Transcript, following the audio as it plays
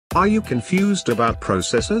Are you confused about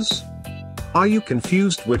processors? Are you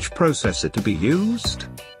confused which processor to be used?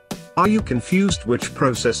 Are you confused which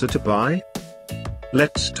processor to buy?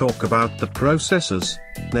 Let's talk about the processors,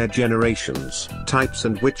 their generations, types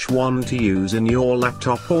and which one to use in your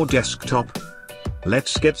laptop or desktop.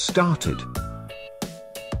 Let's get started.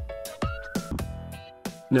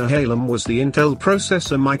 Nehalem was the Intel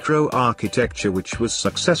processor microarchitecture which was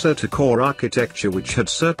successor to Core architecture which had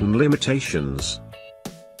certain limitations,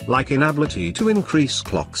 like inability to increase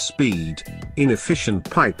clock speed, inefficient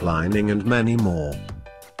pipelining and many more.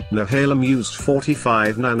 Nehalem used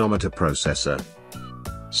 45 nanometer processor.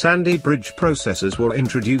 Sandy Bridge processors were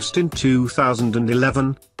introduced in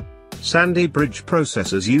 2011. Sandy Bridge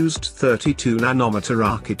processors used 32 nanometer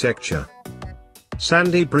architecture.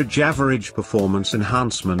 Sandy Bridge average performance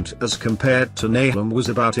enhancement as compared to Nehalem was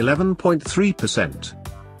about 11.3%.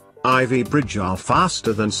 Ivy Bridge are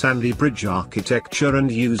faster than Sandy Bridge architecture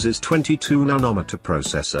and uses 22 nanometer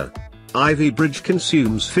processor. Ivy Bridge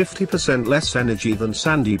consumes 50% less energy than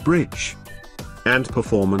Sandy Bridge, and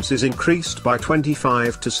performance is increased by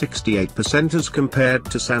 25 to 68% as compared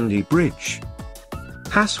to Sandy Bridge.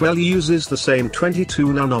 Haswell uses the same 22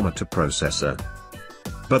 nanometer processor,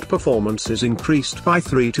 but performance is increased by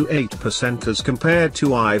 3 to 8% as compared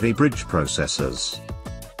to Ivy Bridge processors.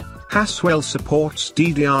 Haswell supports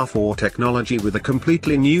DDR4 technology with a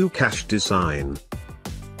completely new cache design.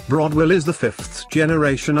 Broadwell is the 5th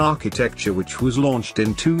generation architecture which was launched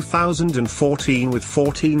in 2014 with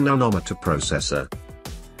 14 nanometer processor.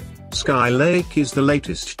 Skylake is the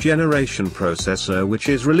latest generation processor which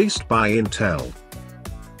is released by Intel.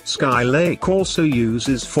 Skylake also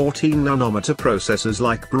uses 14 nanometer processors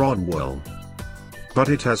like Broadwell, but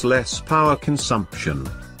it has less power consumption.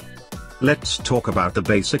 Let's talk about the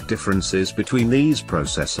basic differences between these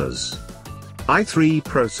processors. i3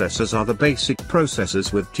 processors are the basic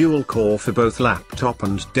processors with dual core for both laptop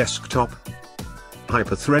and desktop.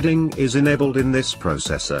 Hyperthreading is enabled in this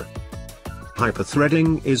processor.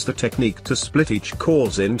 Hyperthreading is the technique to split each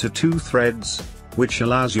cores into two threads, which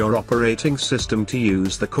allows your operating system to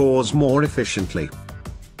use the cores more efficiently.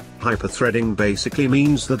 Hyperthreading basically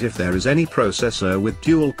means that if there is any processor with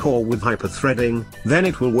dual core with hyperthreading, then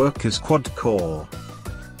it will work as quad core.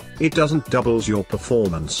 It doesn't doubles your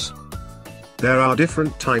performance. There are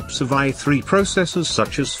different types of i3 processors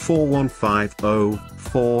such as 4150,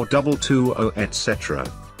 4220 etc.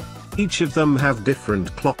 Each of them have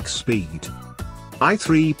different clock speed.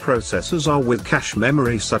 i3 processors are with cache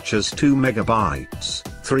memory such as 2 MB,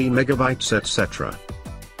 3 MB etc.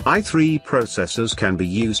 i3 processors can be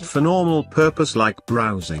used for normal purpose like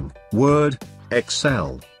browsing, Word,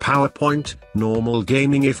 Excel, PowerPoint, normal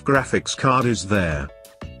gaming if graphics card is there.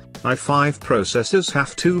 i5 processors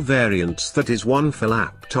have two variants, that is one for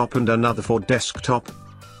laptop and another for desktop.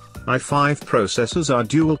 i5 processors are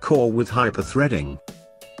dual core with hyperthreading,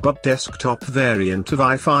 but desktop variant of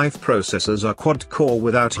i5 processors are quad core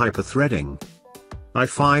without hyperthreading.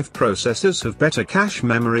 i5 processors have better cache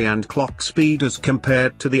memory and clock speed as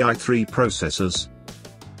compared to the i3 processors.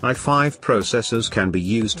 i5 processors can be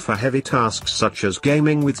used for heavy tasks such as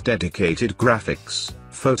gaming with dedicated graphics,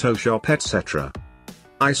 Photoshop etc.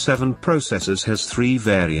 i7 processors has three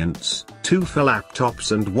variants, two for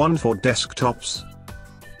laptops and one for desktops.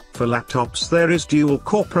 For laptops there is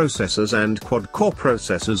dual-core processors and quad-core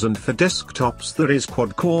processors, and for desktops there is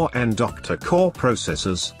quad-core and octa-core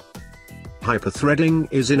processors. Hyperthreading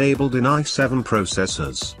is enabled in i7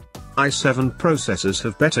 processors. i7 processors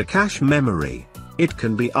have better cache memory. It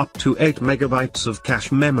can be up to 8 MB of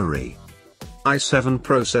cache memory. i7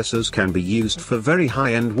 processors can be used for very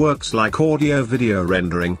high-end works like audio-video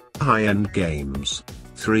rendering, high-end games,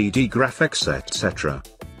 3D graphics etc.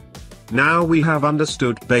 Now we have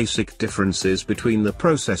understood basic differences between the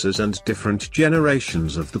processors and different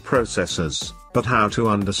generations of the processors, but how to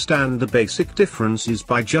understand the basic difference is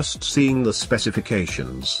by just seeing the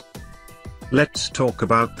specifications. Let's talk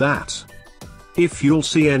about that. If you'll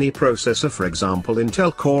see any processor, for example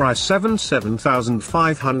Intel Core i7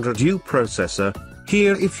 7500U processor,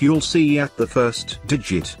 here if you'll see at the first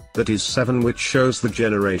digit, that is 7, which shows the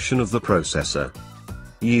generation of the processor.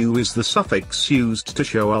 U is the suffix used to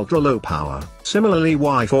show ultra low power, similarly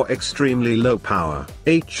Y for extremely low power,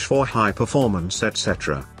 H for high performance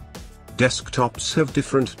etc. Desktops have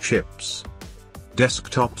different chips.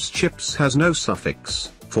 Desktops chips has no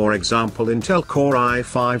suffix, for example Intel Core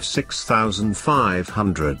i5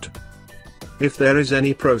 6500. If there is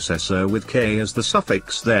any processor with K as the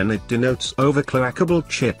suffix, then it denotes overclockable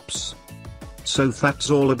chips. So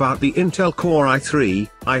that's all about the Intel Core i3,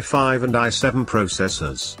 i5 and i7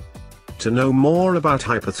 processors. to know more about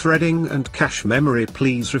hyperthreading and cache memory,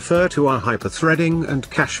 please refer to our hyperthreading and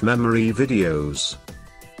cache memory videos.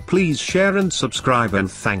 Please share and subscribe,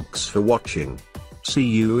 and thanks for watching. See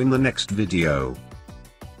you in the next video.